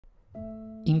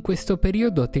In questo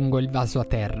periodo tengo il vaso a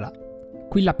terra.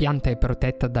 Qui la pianta è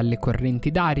protetta dalle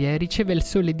correnti d'aria e riceve il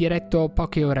sole diretto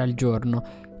poche ore al giorno,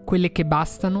 quelle che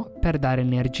bastano per dare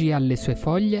energia alle sue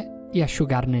foglie e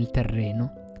asciugarne il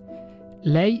terreno.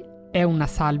 Lei è una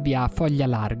salvia a foglia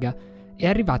larga, è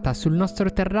arrivata sul nostro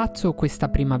terrazzo questa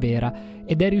primavera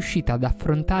ed è riuscita ad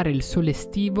affrontare il sole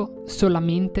estivo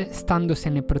solamente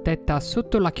standosene protetta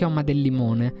sotto la chioma del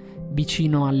limone,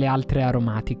 vicino alle altre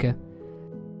aromatiche.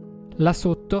 Là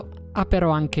sotto ha però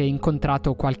anche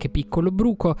incontrato qualche piccolo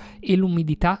bruco e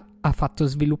l'umidità ha fatto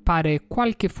sviluppare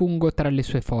qualche fungo tra le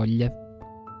sue foglie.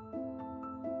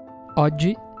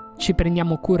 Oggi ci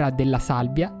prendiamo cura della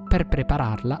salvia per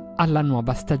prepararla alla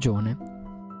nuova stagione.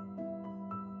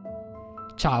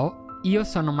 Ciao, io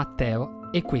sono Matteo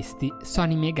e questi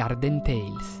sono i miei Garden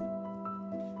Tales.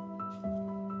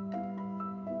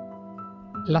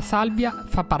 La salvia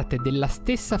fa parte della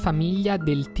stessa famiglia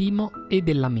del timo e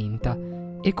della menta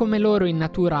e come loro in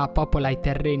natura popola i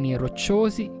terreni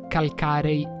rocciosi,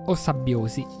 calcarei o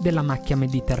sabbiosi della macchia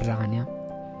mediterranea.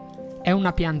 È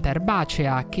una pianta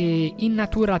erbacea che in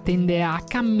natura tende a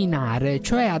camminare,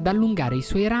 cioè ad allungare i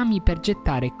suoi rami per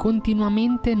gettare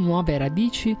continuamente nuove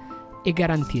radici e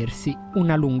garantirsi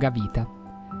una lunga vita.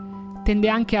 Tende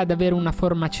anche ad avere una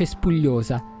forma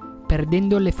cespugliosa,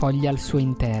 perdendo le foglie al suo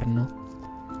interno.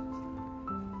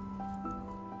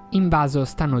 In Vaso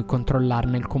sta a noi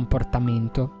controllarne il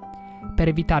comportamento. Per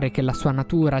evitare che la sua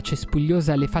natura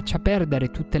cespugliosa le faccia perdere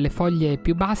tutte le foglie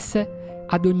più basse,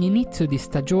 ad ogni inizio di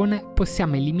stagione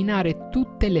possiamo eliminare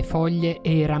tutte le foglie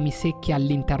e i rami secchi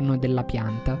all'interno della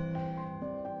pianta.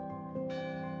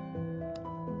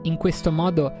 In questo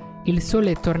modo il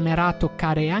sole tornerà a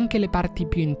toccare anche le parti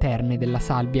più interne della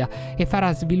salvia e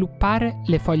farà sviluppare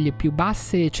le foglie più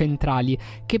basse e centrali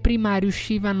che prima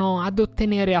riuscivano ad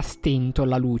ottenere a stento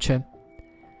la luce.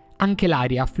 Anche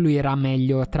l'aria fluirà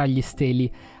meglio tra gli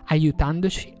steli,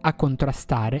 aiutandoci a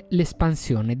contrastare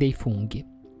l'espansione dei funghi.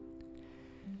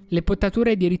 Le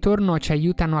potature di ritorno ci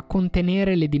aiutano a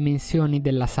contenere le dimensioni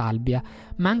della salvia,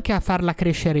 ma anche a farla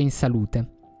crescere in salute.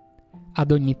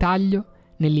 Ad ogni taglio,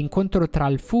 nell'incontro tra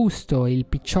il fusto e il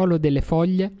picciolo delle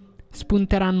foglie,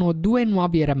 spunteranno 2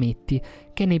 nuovi rametti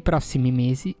che nei prossimi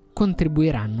mesi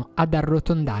contribuiranno ad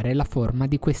arrotondare la forma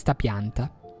di questa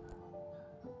pianta.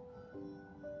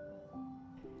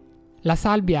 La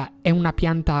salvia è una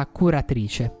pianta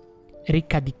curatrice,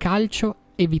 ricca di calcio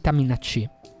e vitamina C.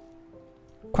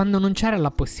 Quando non c'era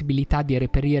la possibilità di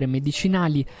reperire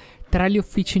medicinali, tra gli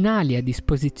officinali a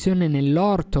disposizione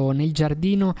nell'orto o nel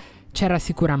giardino c'era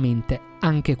sicuramente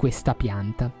anche questa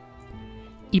pianta.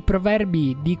 I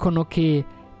proverbi dicono che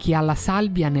chi ha la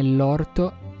salvia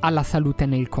nell'orto ha la salute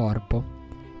nel corpo,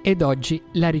 ed oggi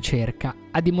la ricerca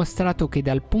ha dimostrato che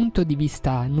dal punto di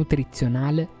vista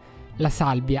nutrizionale la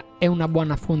salvia è una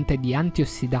buona fonte di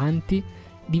antiossidanti,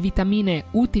 di vitamine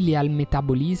utili al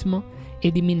metabolismo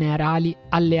e di minerali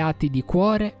alleati di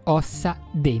cuore, ossa,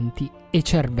 denti e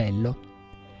cervello.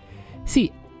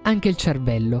 Sì, anche il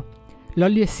cervello.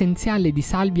 L'olio essenziale di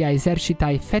salvia esercita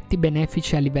effetti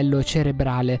benefici a livello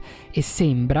cerebrale e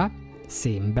sembra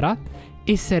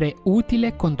essere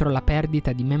utile contro la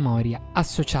perdita di memoria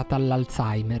associata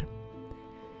all'Alzheimer.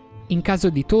 In caso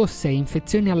di tosse,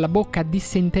 infezioni alla bocca,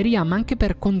 dissenteria, ma anche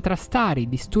per contrastare i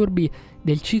disturbi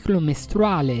del ciclo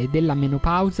mestruale e della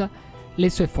menopausa, le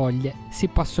sue foglie si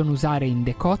possono usare in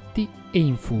decotti e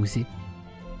infusi.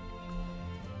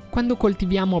 Quando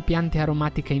coltiviamo piante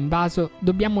aromatiche in vaso,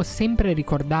 dobbiamo sempre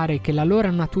ricordare che la loro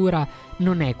natura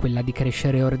non è quella di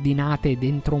crescere ordinate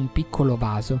dentro un piccolo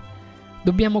vaso.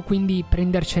 Dobbiamo quindi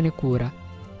prendercene cura,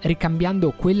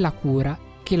 ricambiando quella cura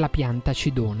che la pianta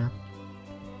ci dona.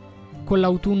 Con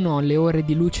l'autunno le ore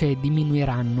di luce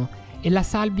diminuiranno e la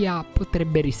salvia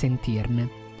potrebbe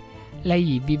risentirne.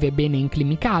 Lei vive bene in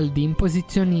climi caldi, in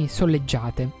posizioni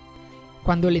soleggiate.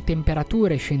 Quando le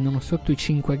temperature scendono sotto i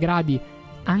 5 gradi,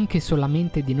 anche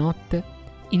solamente di notte,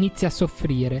 inizia a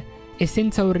soffrire e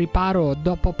senza un riparo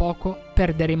dopo poco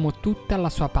perderemo tutta la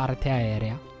sua parte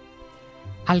aerea.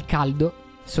 Al caldo,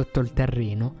 sotto il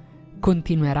terreno,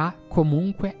 continuerà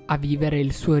comunque a vivere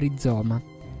il suo rizoma,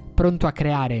 pronto a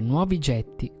creare nuovi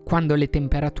getti quando le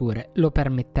temperature lo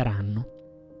permetteranno.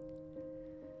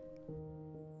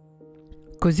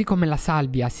 Così come la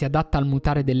salvia si adatta al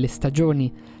mutare delle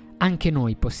stagioni, anche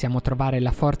noi possiamo trovare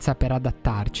la forza per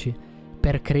adattarci,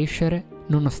 per crescere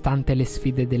nonostante le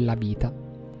sfide della vita.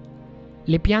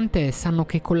 Le piante sanno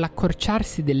che con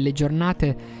l'accorciarsi delle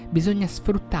giornate bisogna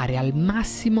sfruttare al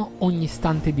massimo ogni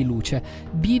istante di luce,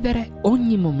 vivere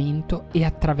ogni momento e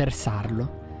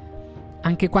attraversarlo.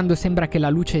 Anche quando sembra che la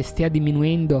luce stia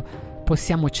diminuendo,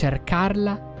 possiamo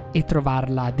cercarla e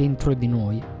trovarla dentro di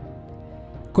noi.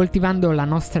 Coltivando la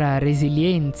nostra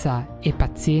resilienza e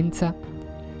pazienza,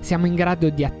 siamo in grado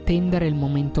di attendere il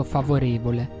momento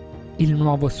favorevole, il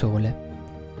nuovo sole.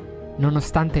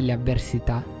 Nonostante le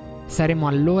avversità, saremo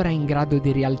allora in grado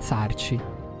di rialzarci,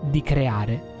 di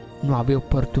creare nuove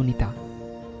opportunità.